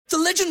The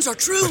legends are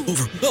true.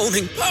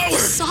 Overwhelming power!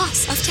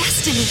 Sauce of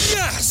destiny.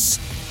 Yes!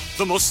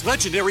 The most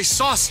legendary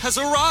sauce has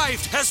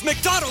arrived as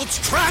McDonald's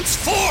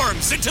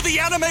transforms into the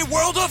anime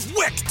world of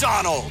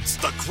WickDonald's.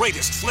 The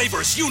greatest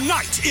flavors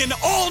unite in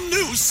all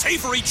new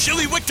savory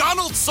chili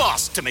McDonald's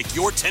sauce to make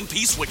your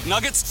 10-piece Wick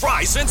Nuggets,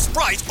 fries, and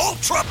Sprite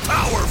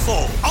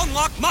ultra-powerful.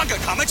 Unlock manga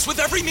comics with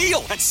every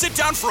meal and sit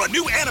down for a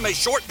new anime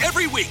short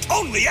every week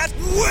only at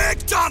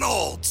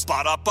WickDonald's.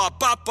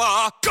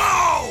 Ba-da-ba-ba-ba,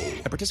 go!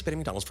 At participating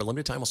McDonald's for a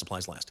limited time while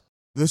supplies last.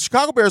 The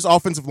Chicago Bears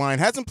offensive line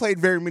hasn't played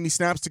very many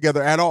snaps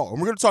together at all, and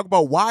we're going to talk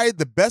about why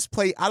the best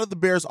play out of the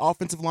Bears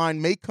offensive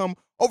line may come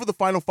over the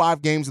final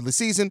 5 games of the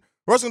season.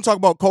 We're also going to talk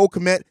about Cole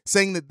Kmet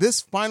saying that this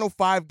final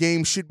 5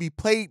 games should be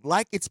played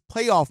like it's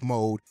playoff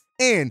mode,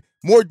 and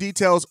more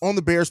details on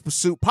the Bears'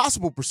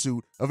 possible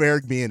pursuit of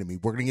Eric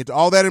Bieniemy. We're going to get to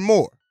all that and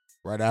more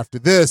right after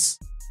this.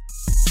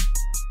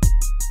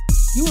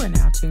 You are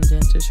now tuned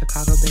in to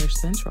Chicago Bears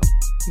Central,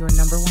 your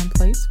number one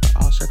place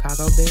for all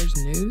Chicago Bears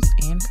news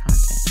and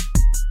content.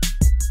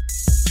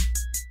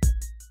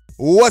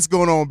 What's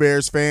going on,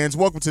 Bears fans?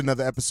 Welcome to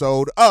another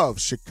episode of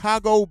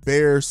Chicago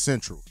Bears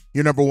Central,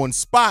 your number one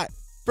spot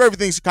for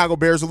everything Chicago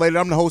Bears related.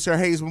 I'm the host, Harry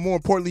Hayes, but more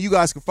importantly, you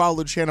guys can follow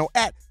the channel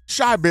at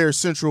Chi Bears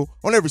Central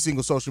on every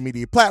single social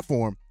media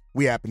platform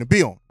we happen to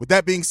be on. With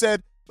that being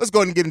said, let's go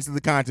ahead and get into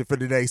the content for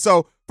today.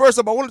 So first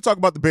up, I want to talk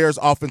about the Bears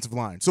offensive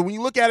line. So when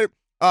you look at it,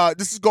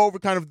 this is go over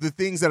kind of the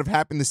things that have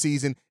happened this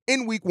season.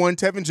 In week 1,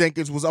 Tevin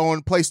Jenkins was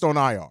placed on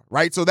IR,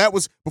 right? So that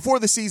was before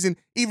the season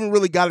even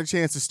really got a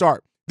chance to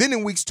start. Then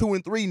in weeks 2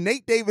 and 3,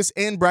 Nate Davis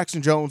and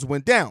Braxton Jones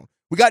went down.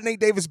 We got Nate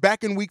Davis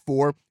back in week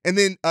 4, and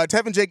then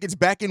Tevin Jenkins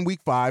back in week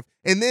 5.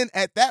 And then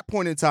at that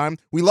point in time,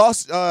 we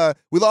lost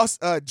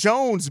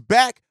Jones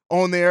back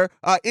on there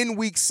in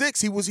week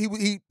 6.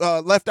 He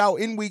left out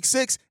in week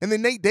 6, and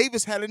then Nate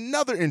Davis had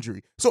another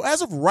injury. So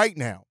as of right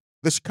now,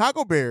 the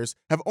Chicago Bears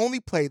have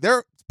only played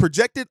their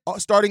projected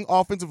starting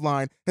offensive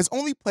line has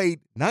only played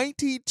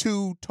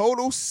 92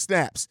 total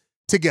snaps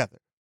together.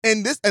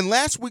 And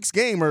last week's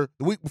game, or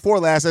the week before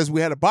last, as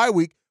we had a bye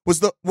week, was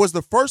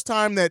the first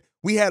time that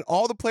we had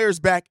all the players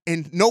back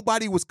and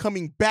nobody was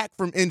coming back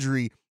from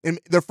injury, and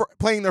they're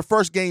playing their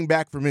first game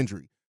back from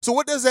injury. So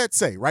what does that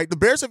say, right? The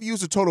Bears have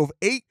used a total of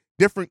 8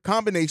 different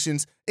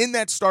combinations in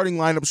that starting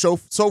lineup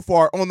so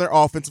far on their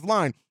offensive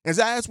line.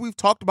 As we've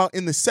talked about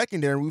in the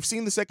secondary, we've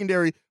seen the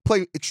secondary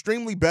play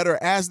extremely better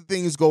as the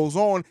things goes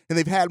on, and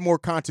they've had more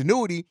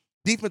continuity.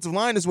 Defensive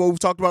line is what we've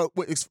talked about,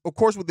 of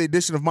course, with the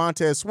addition of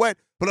Montez Sweat,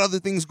 but other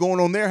things going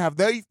on there. Have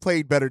they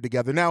played better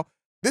together? Now,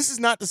 this is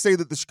not to say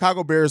that the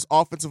Chicago Bears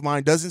offensive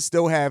line doesn't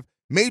still have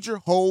major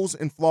holes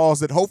and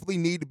flaws that hopefully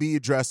need to be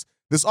addressed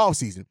this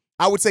offseason.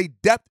 I would say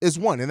depth is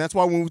one, and that's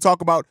why when we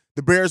talk about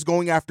the Bears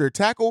going after a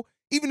tackle,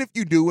 even if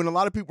you do, and a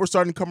lot of people are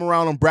starting to come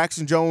around on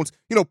Braxton Jones,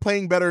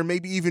 playing better and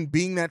maybe even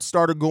being that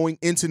starter going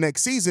into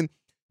next season,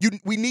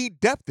 we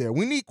need depth there.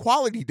 We need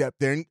quality depth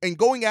there. And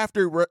going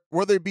after,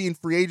 whether it be in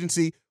free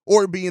agency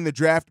or be in the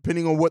draft,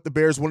 depending on what the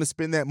Bears want to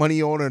spend that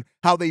money on and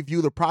how they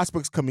view the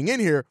prospects coming in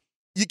here,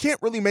 you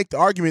can't really make the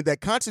argument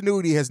that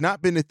continuity has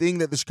not been the thing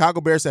that the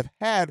Chicago Bears have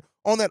had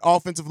on that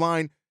offensive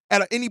line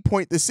at any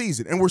point this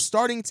season. And we're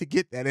starting to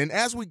get that. And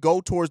as we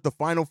go towards the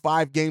final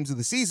 5 games of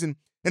the season,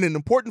 and an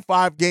important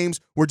 5 games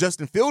where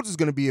Justin Fields is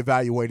going to be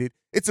evaluated,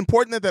 it's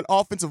important that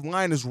offensive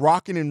line is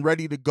rocking and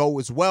ready to go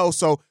as well.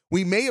 So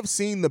we may have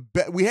seen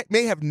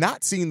may have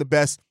not seen the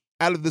best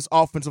out of this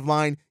offensive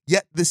line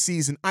yet this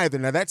season either.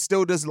 Now that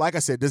still does, like I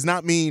said, does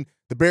not mean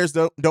the Bears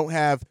don't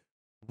have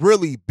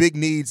really big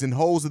needs and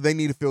holes that they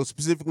need to fill.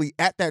 Specifically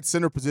at that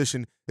center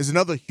position is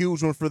another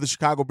huge one for the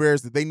Chicago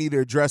Bears that they need to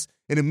address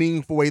in a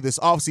meaningful way this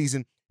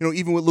offseason.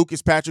 Even with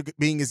Lucas Patrick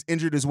being as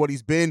injured as what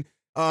he's been,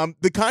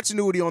 the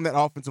continuity on that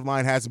offensive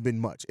line hasn't been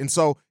much. And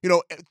so,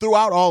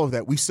 throughout all of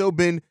that, we've still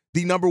been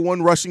the number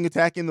one rushing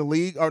attack in the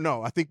league. Or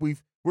no, I think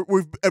we've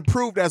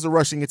improved as a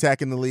rushing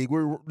attack in the league.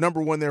 We were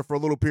number one there for a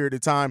little period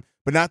of time,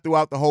 but not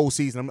throughout the whole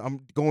season.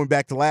 I'm going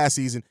back to last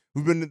season.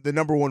 We've been the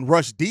number one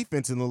rush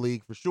defense in the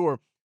league for sure.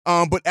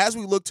 But as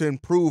we look to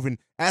improve, and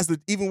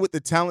even with the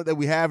talent that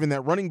we have in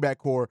that running back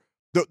core,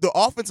 the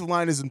offensive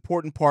line is an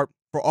important part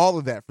for all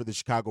of that for the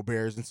Chicago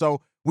Bears. And so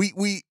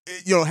we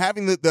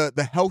having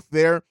the health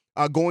there,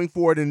 going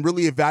forward and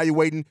really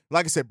evaluating,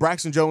 like I said,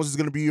 Braxton Jones is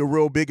going to be a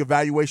real big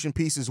evaluation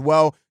piece as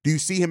well. Do you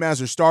see him as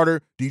a starter?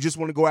 Do you just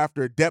want to go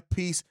after a depth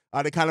piece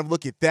to kind of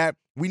look at that?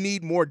 We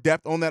need more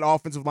depth on that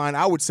offensive line,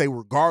 I would say,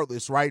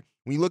 regardless, right?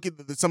 When you look at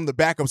some of the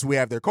backups we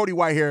have there, Cody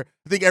Whitehair,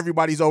 I think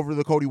everybody's over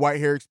the Cody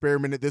Whitehair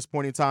experiment at this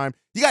point in time.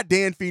 You got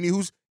Dan Feeney,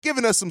 who's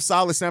given us some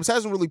solid snaps,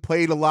 hasn't really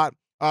played a lot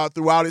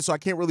throughout it, so I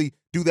can't really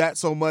do that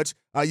so much.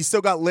 You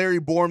still got Larry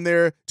Bourne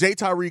there, J.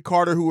 Tyree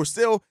Carter, who are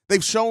still,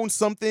 they've shown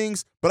some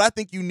things, but I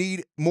think you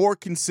need more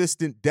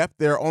consistent depth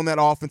there on that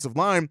offensive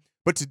line.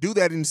 But to do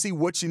that and see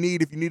what you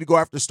need, if you need to go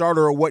after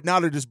starter or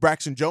whatnot, or just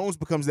Braxton Jones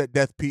becomes that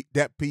depth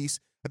piece,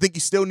 I think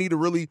you still need to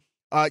really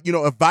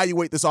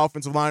evaluate this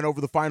offensive line over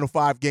the final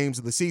 5 games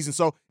of the season.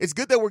 So it's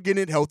good that we're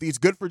getting it healthy. It's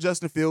good for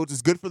Justin Fields.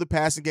 It's good for the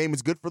passing game.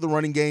 It's good for the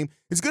running game.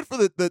 It's good for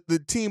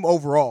the team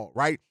overall,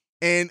 right?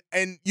 And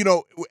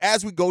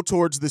as we go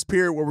towards this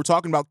period where we're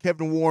talking about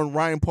Kevin Warren,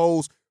 Ryan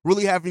Poles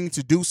really having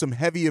to do some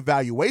heavy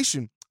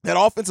evaluation, that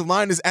offensive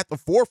line is at the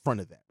forefront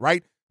of that,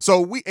 right?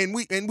 So we've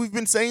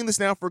been saying this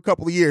now for a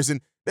couple of years,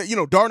 and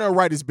Darnell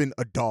Wright has been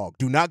a dog.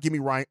 Do not get me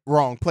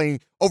wrong,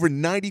 playing over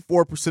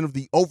 94% of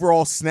the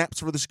overall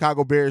snaps for the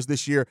Chicago Bears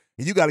this year,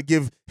 and you got to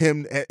give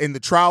him in the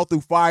trial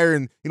through fire,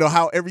 and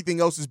how everything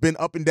else has been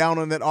up and down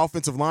on that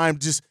offensive line.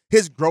 Just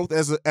his growth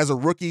as a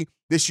rookie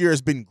this year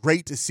has been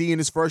great to see in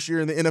his first year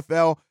in the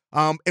NFL.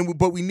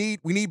 But we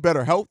need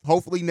better help.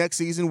 Hopefully next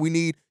season we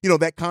need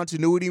that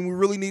continuity, and we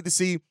really need to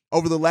see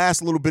over the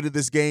last little bit of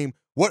this game,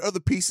 what are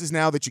the pieces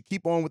now that you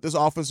keep on with this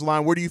offensive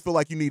line? Where do you feel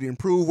like you need to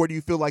improve? Where do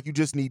you feel like you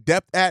just need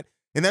depth at?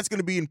 And that's going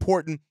to be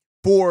important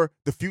for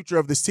the future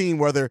of this team,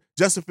 whether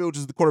Justin Fields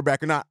is the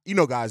quarterback or not.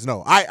 Guys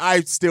know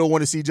I still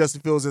want to see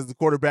Justin Fields as the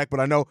quarterback, but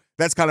I know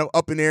that's kind of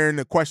up in the air and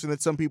a question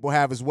that some people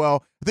have as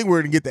well. I think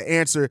we're going to get the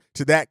answer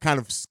to that kind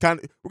of.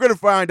 We're going to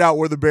find out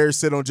where the Bears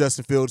sit on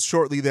Justin Fields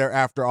shortly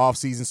thereafter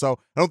offseason. So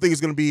I don't think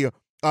it's going to be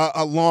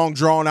a long,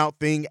 drawn-out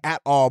thing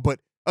at all. But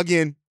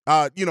again,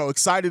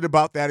 excited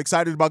about that,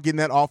 excited about getting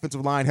that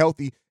offensive line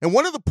healthy. And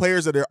one of the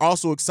players that are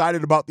also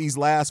excited about these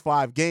last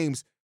 5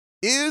 games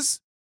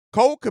is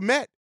Cole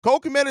Kmet. Cole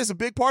Kmet is a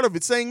big part of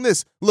it, saying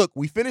this: look,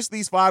 we finished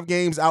these 5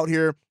 games out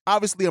here.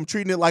 Obviously, I'm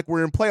treating it like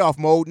we're in playoff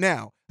mode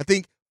now. I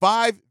think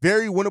 5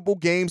 very winnable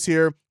games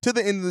here to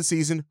the end of the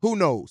season. Who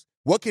knows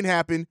what can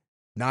happen?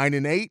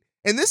 9-8.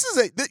 And this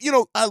is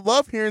I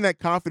love hearing that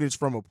confidence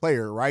from a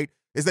player, right?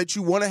 Is that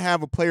you want to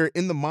have a player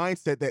in the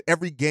mindset that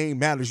every game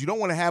matters. You don't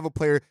want to have a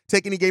player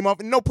take any game off,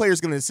 and no player's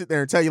going to sit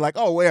there and tell you like,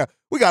 oh, yeah,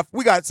 we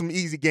got some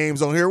easy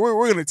games on here. We're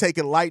going to take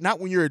it light. Not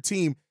when you're a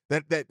team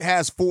that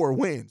has 4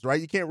 wins,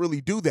 right? You can't really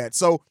do that.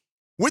 So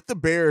with the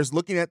Bears,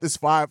 looking at this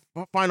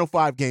final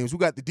 5 games, we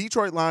got the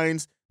Detroit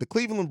Lions, the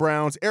Cleveland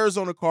Browns,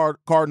 Arizona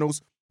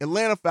Cardinals,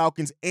 Atlanta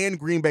Falcons, and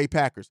Green Bay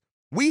Packers.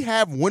 We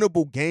have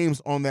winnable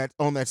games on that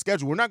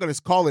schedule. We're not going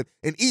to call it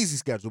an easy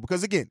schedule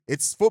because, again,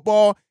 it's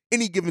football.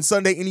 Any given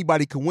Sunday,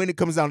 anybody can win. It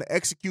comes down to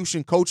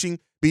execution, coaching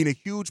being a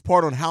huge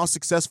part on how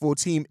successful a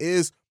team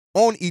is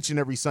on each and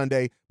every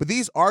Sunday. But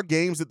these are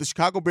games that the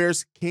Chicago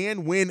Bears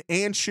can win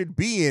and should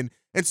be in.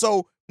 And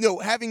so,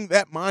 having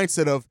that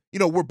mindset of,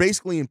 we're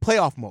basically in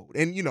playoff mode.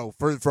 And,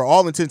 for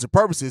all intents and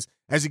purposes,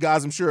 as you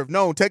guys I'm sure have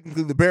known,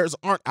 technically the Bears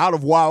aren't out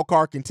of wild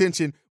card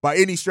contention by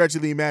any stretch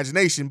of the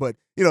imagination. But,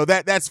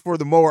 that's for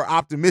the more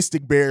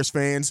optimistic Bears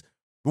fans.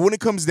 But when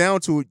it comes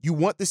down to it, you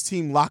want this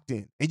team locked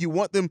in, and you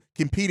want them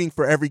competing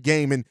for every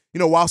game. And,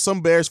 while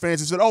some Bears fans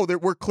have said, oh,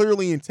 we're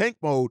clearly in tank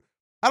mode,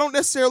 I don't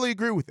necessarily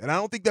agree with it. I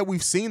don't think that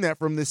we've seen that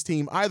from this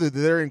team either, that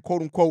they're in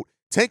quote-unquote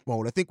tank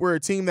mode. I think we're a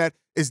team that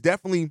is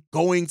definitely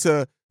going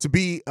to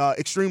be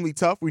extremely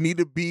tough. We need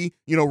to be,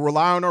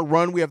 rely on our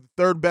run. We have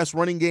the 3rd best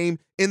running game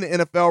in the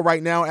NFL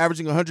right now,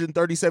 averaging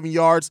 137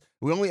 yards.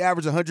 We only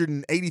average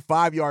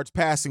 185 yards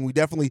passing. We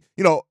definitely,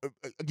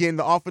 again,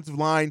 the offensive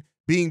line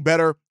being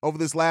better over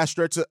this last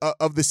stretch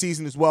of the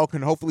season as well.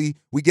 Can hopefully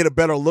we get a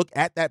better look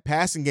at that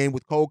passing game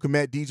with Cole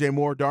Kmet, DJ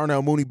Moore,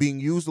 Darnell Mooney being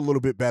used a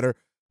little bit better.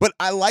 But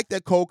I like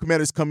that Cole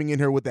Kmet is coming in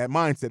here with that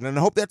mindset. And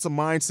I hope that's a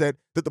mindset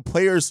that the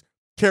players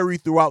carry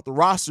throughout the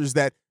rosters,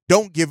 that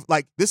don't give,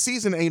 like, this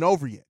season ain't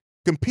over yet.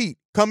 Compete,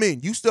 come in.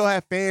 You still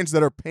have fans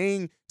that are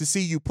paying to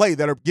see you play,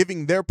 that are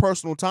giving their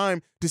personal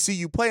time to see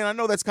you play. And I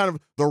know that's kind of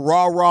the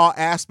raw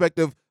aspect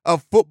of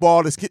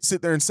football to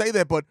sit there and say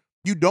that, but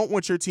you don't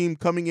want your team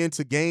coming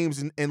into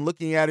games and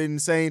looking at it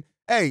and saying,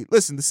 hey,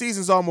 listen, the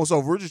season's almost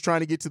over. We're just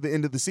trying to get to the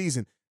end of the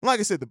season. And like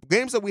I said, the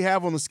games that we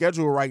have on the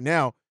schedule right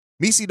now,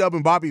 Misi Dub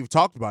and Bobby have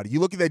talked about it.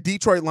 You look at that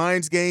Detroit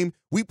Lions game,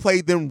 we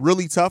played them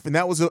really tough, and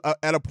that was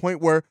at a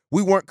point where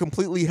we weren't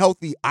completely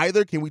healthy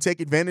either. Can we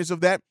take advantage of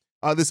that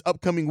this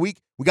upcoming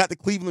week? We got the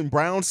Cleveland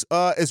Browns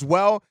as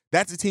well.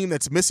 That's a team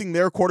that's missing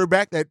their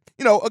quarterback that,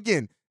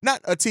 again,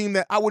 not a team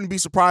that I wouldn't be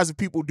surprised if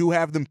people do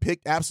have them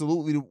picked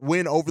absolutely to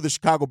win over the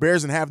Chicago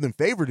Bears and have them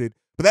favorited.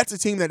 But that's a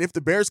team that if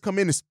the Bears come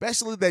in,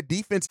 especially that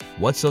defense.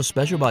 What's so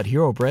special about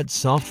Hero Bread's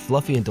soft,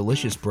 fluffy, and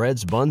delicious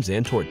breads, buns,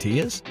 and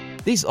tortillas?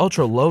 These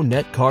ultra-low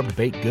net-carb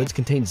baked goods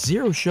contain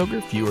 0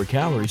 sugar, fewer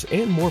calories,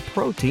 and more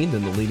protein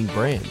than the leading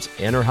brands,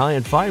 and are high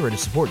in fiber to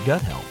support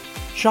gut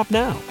health. Shop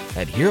now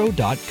at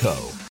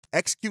hero.co.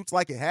 Executes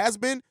like it has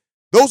been.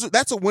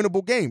 That's a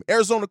winnable game.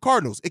 Arizona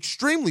Cardinals,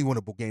 extremely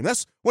winnable game.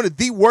 That's one of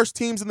the worst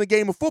teams in the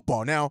game of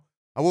football. Now,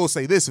 I will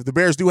say this: if the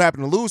Bears do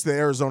happen to lose to the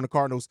Arizona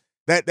Cardinals,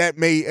 that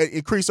may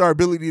increase our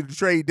ability to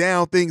trade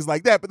down, things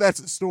like that, but that's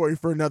a story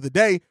for another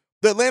day.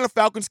 The Atlanta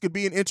Falcons could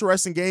be an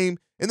interesting game.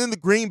 And then the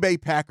Green Bay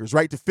Packers,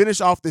 right, to finish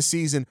off this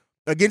season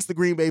against the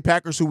Green Bay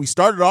Packers, who we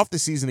started off the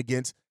season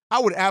against. I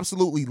would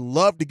absolutely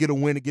love to get a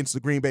win against the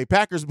Green Bay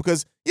Packers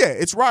because, yeah,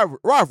 it's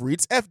rivalry.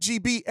 It's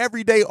FGB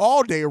every day,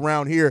 all day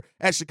around here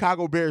at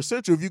Chicago Bears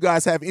Central, if you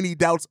guys have any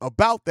doubts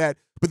about that.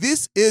 But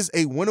this is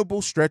a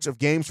winnable stretch of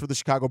games for the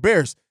Chicago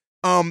Bears.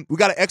 We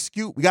got to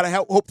execute. We got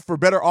to hope for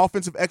better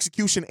offensive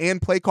execution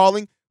and play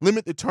calling,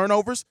 limit the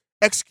turnovers,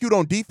 execute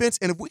on defense.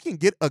 And if we can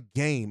get a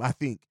game, I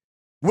think,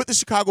 with the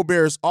Chicago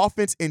Bears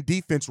offense and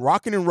defense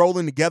rocking and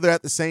rolling together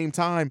at the same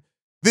time,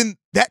 then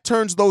that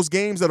turns those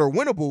games that are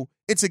winnable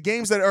into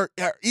games that are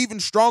even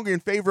stronger in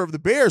favor of the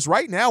Bears.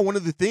 Right now, one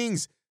of the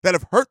things that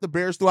have hurt the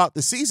Bears throughout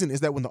the season is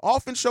that when the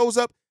offense shows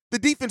up, the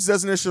defense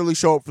doesn't necessarily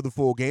show up for the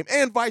full game,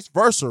 and vice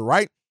versa,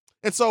 right?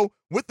 And so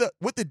with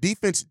the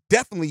defense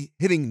definitely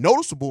hitting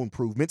noticeable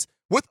improvements,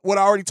 with what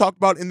I already talked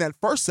about in that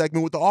first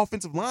segment, with the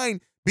offensive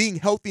line being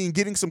healthy and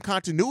getting some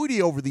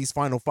continuity over these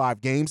final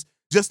 5 games,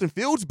 Justin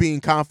Fields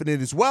being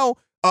confident as well,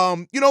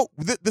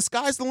 the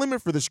sky's the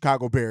limit for the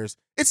Chicago Bears.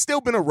 It's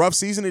still been a rough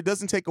season. It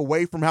doesn't take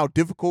away from how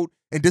difficult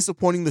and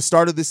disappointing the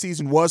start of the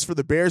season was for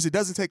the Bears. It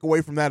doesn't take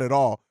away from that at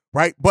all,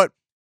 right? But,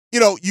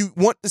 you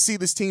want to see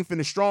this team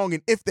finish strong,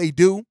 and if they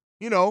do,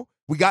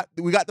 we got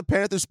the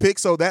Panthers pick,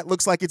 so that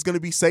looks like it's going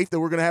to be safe that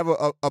we're going to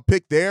have a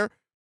pick there.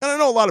 And I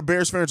know a lot of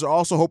Bears fans are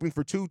also hoping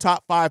for 2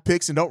 top 5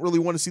 picks and don't really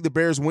want to see the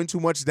Bears win too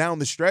much down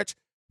the stretch.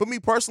 But me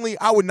personally,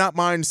 I would not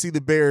mind to see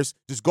the Bears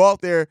just go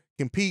out there,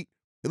 compete,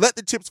 let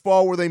the chips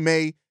fall where they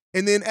may,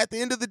 and then at the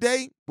end of the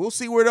day, we'll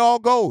see where it all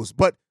goes.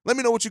 But let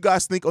me know what you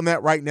guys think on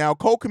that right now.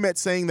 Cole Kmet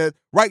saying that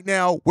right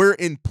now we're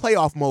in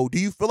playoff mode. Do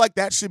you feel like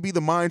that should be the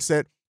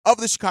mindset of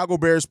the Chicago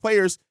Bears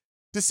players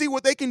to see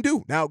what they can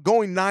do? Now,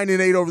 going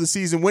 9-8 over the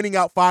season, winning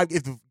out 5,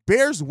 if the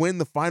Bears win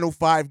the final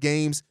 5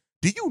 games,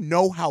 do you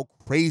know how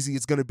crazy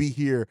it's going to be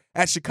here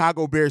at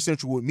Chicago Bears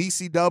Central with me,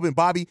 C-Dub, and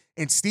Bobby,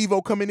 and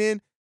Steve-O coming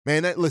in?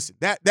 Man,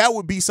 that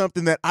would be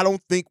something that I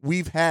don't think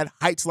we've had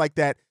heights like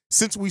that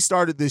since we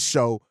started this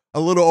show a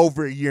little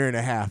over a year and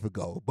a half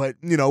ago. But,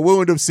 we'll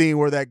end up seeing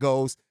where that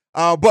goes.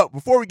 But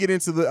before we get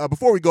into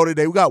before we go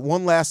today, we got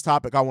one last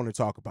topic I want to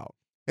talk about.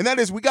 And that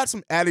is, we got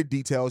some added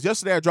details.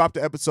 Yesterday, I dropped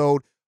an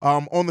episode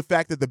on the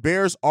fact that the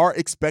Bears are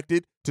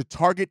expected to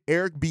target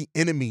Eric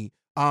Bieniemy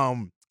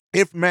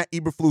if Matt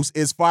Eberflus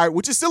is fired,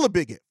 which is still a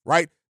big if,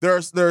 right? There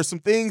are some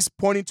things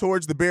pointing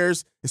towards the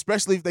Bears,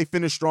 especially if they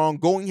finish strong,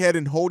 going ahead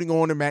and holding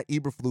on to Matt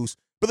Eberflus.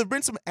 But there have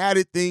been some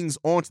added things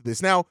onto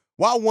this. Now,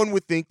 while one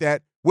would think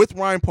that with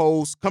Ryan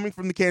Poles coming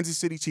from the Kansas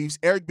City Chiefs,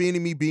 Eric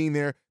Bieniemy being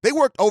there, they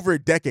worked over a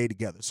decade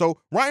together. So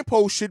Ryan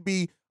Poles should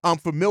be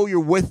familiar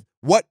with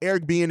what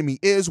Eric Bieniemy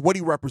is, what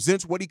he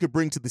represents, what he could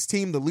bring to this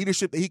team, the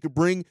leadership that he could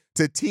bring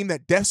to a team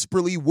that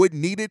desperately would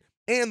need it,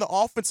 and the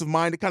offensive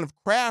mind to kind of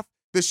craft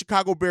the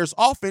Chicago Bears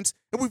offense.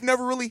 And we've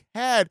never really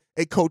had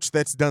a coach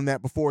that's done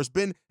that before. It's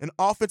been an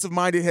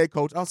offensive-minded head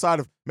coach outside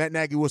of Matt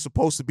Nagy was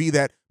supposed to be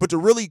that, but to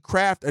really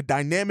craft a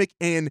dynamic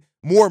and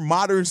more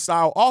modern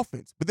style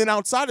offense. But then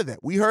outside of that,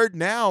 we heard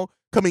now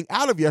coming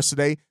out of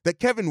yesterday that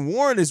Kevin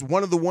Warren is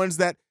one of the ones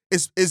that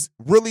is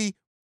really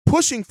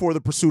pushing for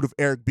the pursuit of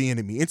Eric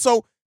Bieniemy. And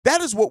so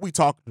that is what we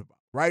talked about,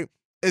 right?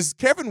 Is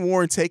Kevin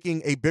Warren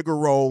taking a bigger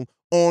role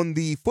on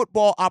the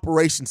football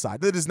operation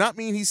side? That does not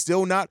mean he's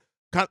still not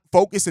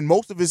focused and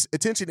most of his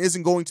attention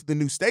isn't going to the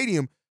new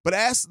stadium. But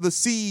as the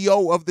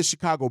CEO of the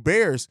Chicago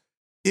Bears,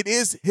 it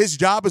is his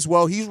job as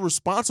well. He's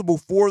responsible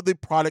for the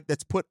product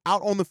that's put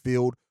out on the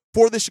field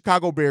for the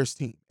Chicago Bears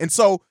team. And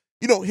so,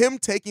 him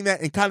taking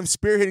that and kind of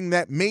spearheading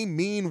that may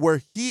mean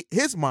where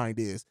his mind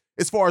is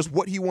as far as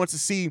what he wants to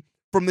see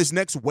from this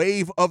next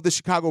wave of the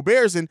Chicago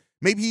Bears. And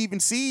maybe he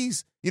even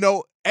sees,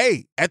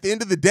 hey, at the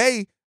end of the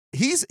day,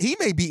 he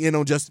may be in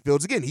on Justin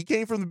Fields. Again, he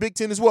came from the Big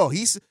Ten as well.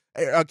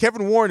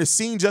 Kevin Warren has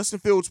seen Justin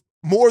Fields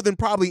more than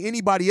probably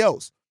anybody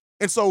else.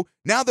 And so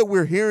now that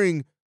we're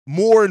hearing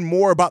more and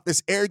more about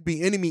this Eric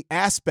Bieniemy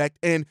aspect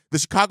and the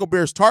Chicago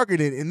Bears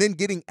targeted, and then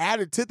getting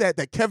added to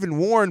that Kevin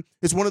Warren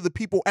is one of the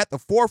people at the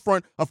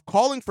forefront of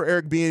calling for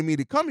Eric Bieniemy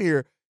to come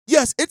here,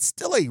 yes, it's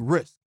still a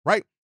risk,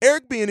 right?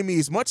 Eric Bieniemy,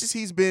 as long as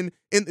he's been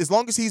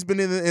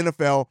in the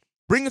NFL,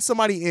 bringing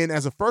somebody in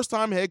as a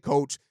first-time head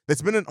coach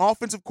that's been an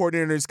offensive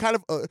coordinator, is kind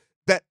of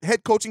that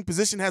head coaching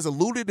position has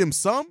eluded him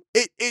some.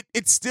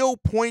 It still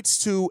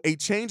points to a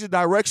change of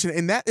direction,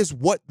 and that is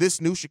what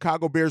this new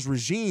Chicago Bears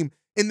regime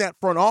in that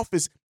front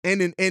office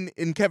and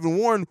in Kevin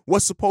Warren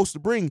was supposed to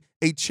bring,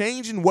 a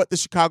change in what the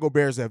Chicago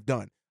Bears have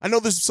done. I know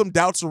there's some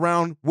doubts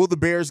around, will the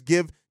Bears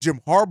give Jim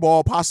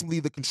Harbaugh possibly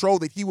the control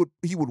that he would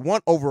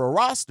want over a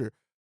roster?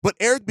 But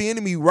Eric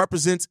Bieniemy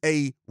represents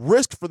a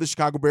risk for the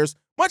Chicago Bears,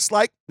 much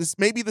like this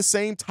may be the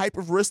same type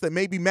of risk that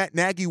maybe Matt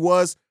Nagy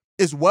was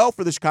as well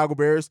for the Chicago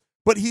Bears.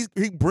 But he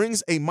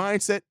brings a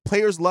mindset.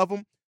 Players love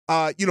him.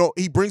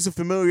 He brings a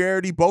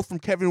familiarity both from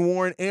Kevin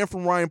Warren and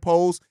from Ryan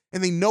Poles,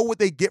 and they know what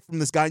they get from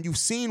this guy. And you've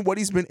seen what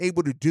he's been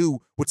able to do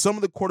with some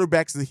of the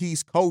quarterbacks that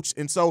he's coached.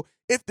 And so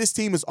if this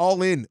team is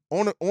all in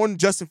on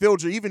Justin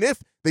Fields, or even if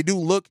they do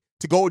look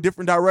to go a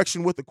different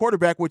direction with the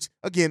quarterback, which,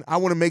 again, I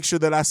want to make sure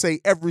that I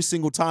say every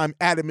single time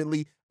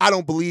adamantly, I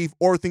don't believe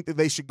or think that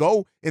they should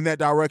go in that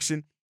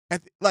direction.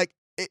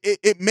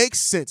 It makes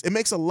sense. It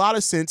makes a lot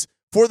of sense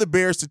for the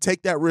Bears to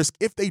take that risk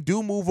if they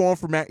do move on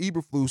from Matt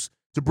Eberflus,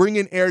 to bring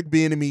in Eric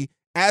Bieniemy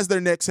as their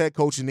next head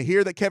coach. And to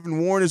hear that Kevin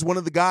Warren is one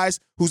of the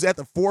guys who's at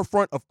the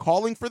forefront of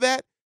calling for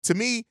that, to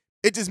me,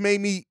 it just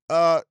made me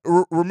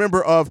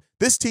remember of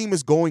this team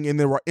is going in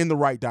the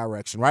right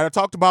direction, right? I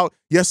talked about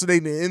yesterday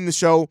in the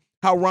show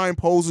how Ryan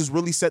Poles has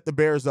really set the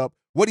Bears up,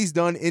 what he's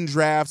done in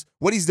drafts,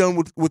 what he's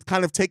done with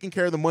kind of taking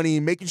care of the money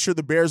and making sure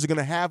the Bears are going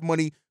to have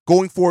money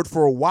going forward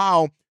for a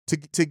while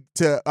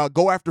to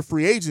go after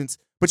free agents,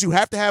 but you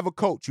have to have a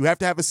coach. You have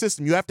to have a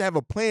system. You have to have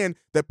a plan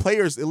that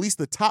players, at least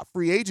the top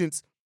free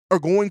agents, are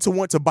going to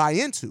want to buy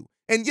into.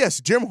 And yes,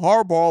 Jim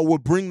Harbaugh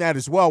would bring that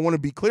as well. I want to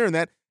be clear on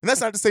that. And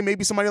that's not to say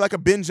maybe somebody like a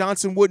Ben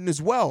Johnson wouldn't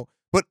as well.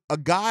 But a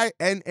guy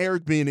and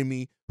Eric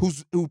Bieniemy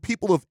who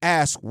people have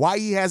asked why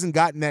he hasn't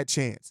gotten that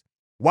chance,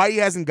 why he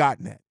hasn't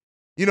gotten that.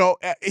 You know,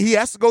 he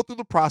has to go through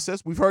the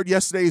process. We've heard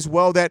yesterday as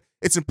well that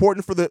it's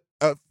important for the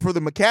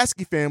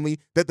McCaskey family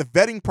that the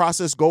vetting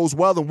process goes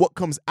well, and what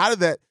comes out of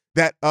that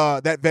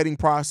vetting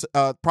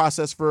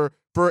process for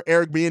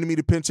Eric Bieniemy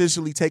to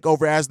potentially take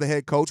over as the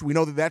head coach. We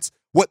know that that's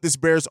what this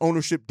Bears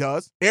ownership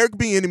does. Eric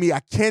Bieniemy,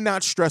 I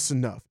cannot stress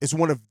enough, is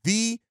one of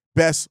the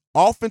best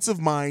offensive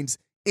minds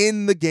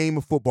in the game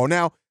of football.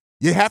 Now,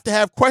 you have to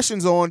have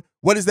questions on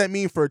what does that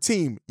mean for a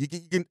team.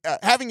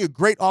 Having a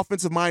great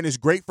offensive mind is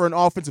great for an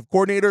offensive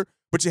coordinator,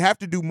 but you have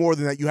to do more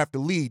than that. You have to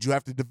lead. You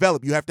have to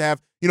develop. You have to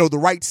have, the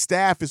right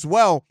staff as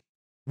well.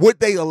 Would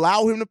they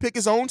allow him to pick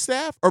his own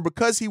staff? Or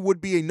because he would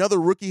be another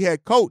rookie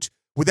head coach,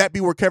 would that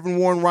be where Kevin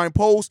Warren, Ryan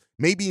Poles,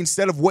 maybe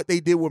instead of what they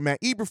did with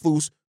Matt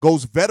Eberflus,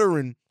 goes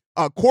veteran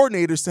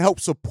coordinators to help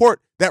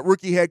support that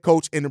rookie head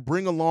coach and to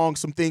bring along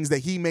some things that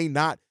he may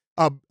not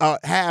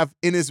have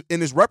in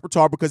his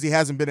repertoire because he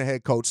hasn't been a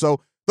head coach.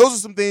 So those are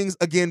some things,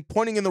 again,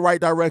 pointing in the right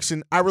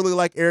direction. I really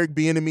like Eric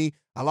Bieniemy.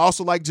 I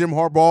also like Jim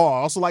Harbaugh.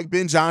 I also like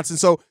Ben Johnson.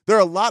 So there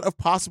are a lot of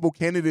possible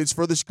candidates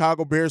for the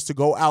Chicago Bears to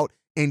go out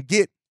and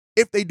get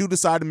if they do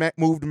decide to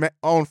move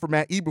on for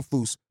Matt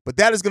Eberflus. But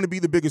that is going to be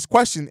the biggest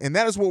question, and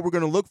that is what we're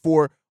going to look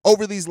for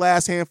over these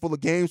last handful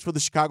of games for the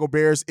Chicago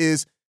Bears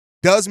is,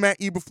 does Matt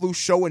Eberflus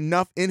show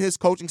enough in his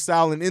coaching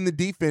style and in the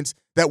defense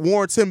that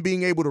warrants him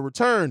being able to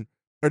return?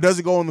 Or does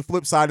it go on the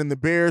flip side and the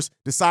Bears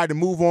decide to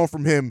move on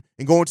from him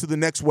and go into the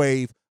next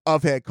wave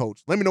of head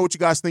coach? Let me know what you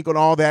guys think on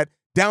all that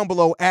down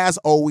below. As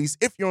always,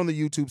 if you're on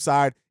the YouTube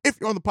side, if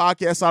you're on the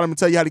podcast side, I'm going to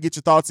tell you how to get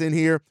your thoughts in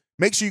here.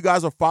 Make sure you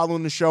guys are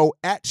following the show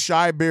at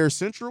Chi Bears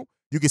Central.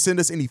 You can send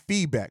us any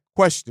feedback,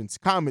 questions,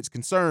 comments,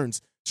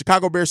 concerns,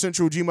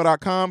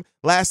 ChicagoBearsCentral@gmail.com.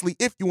 Lastly,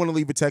 if you want to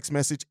leave a text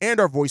message and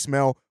our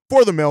voicemail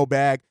for the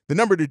mailbag, the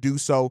number to do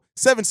so,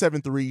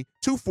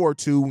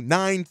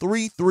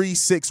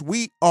 773-242-9336.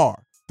 We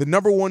are the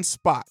number one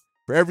spot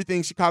for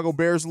everything Chicago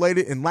Bears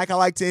related. And like I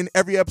like to end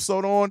every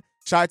episode on,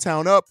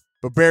 Chi-Town up,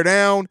 but bear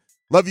down.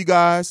 Love you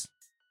guys.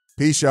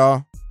 Peace,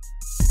 y'all.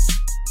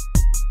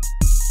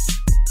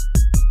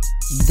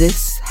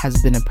 This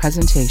has been a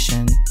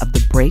presentation of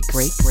the Break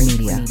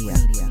Media.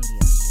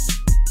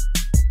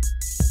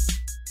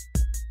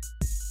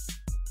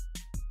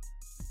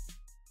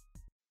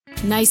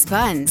 Nice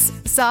buns,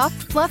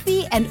 soft,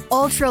 fluffy, and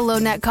ultra-low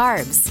net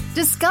carbs.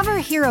 Discover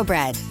Hero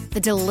Bread,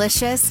 the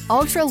delicious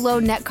ultra-low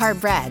net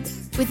carb bread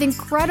with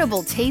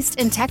incredible taste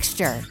and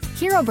texture.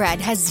 Hero Bread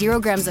has 0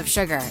 grams of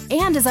sugar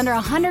and is under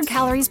 100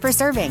 calories per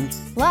serving.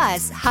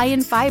 Plus, high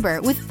in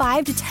fiber with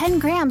 5 to 10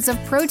 grams of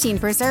protein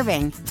per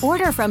serving.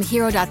 Order from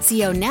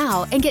hero.co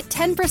now and get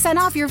 10%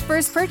 off your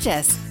first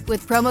purchase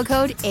with promo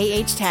code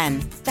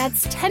AH10.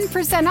 That's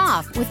 10%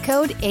 off with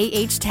code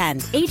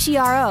AH10.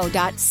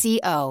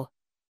 HERO.co.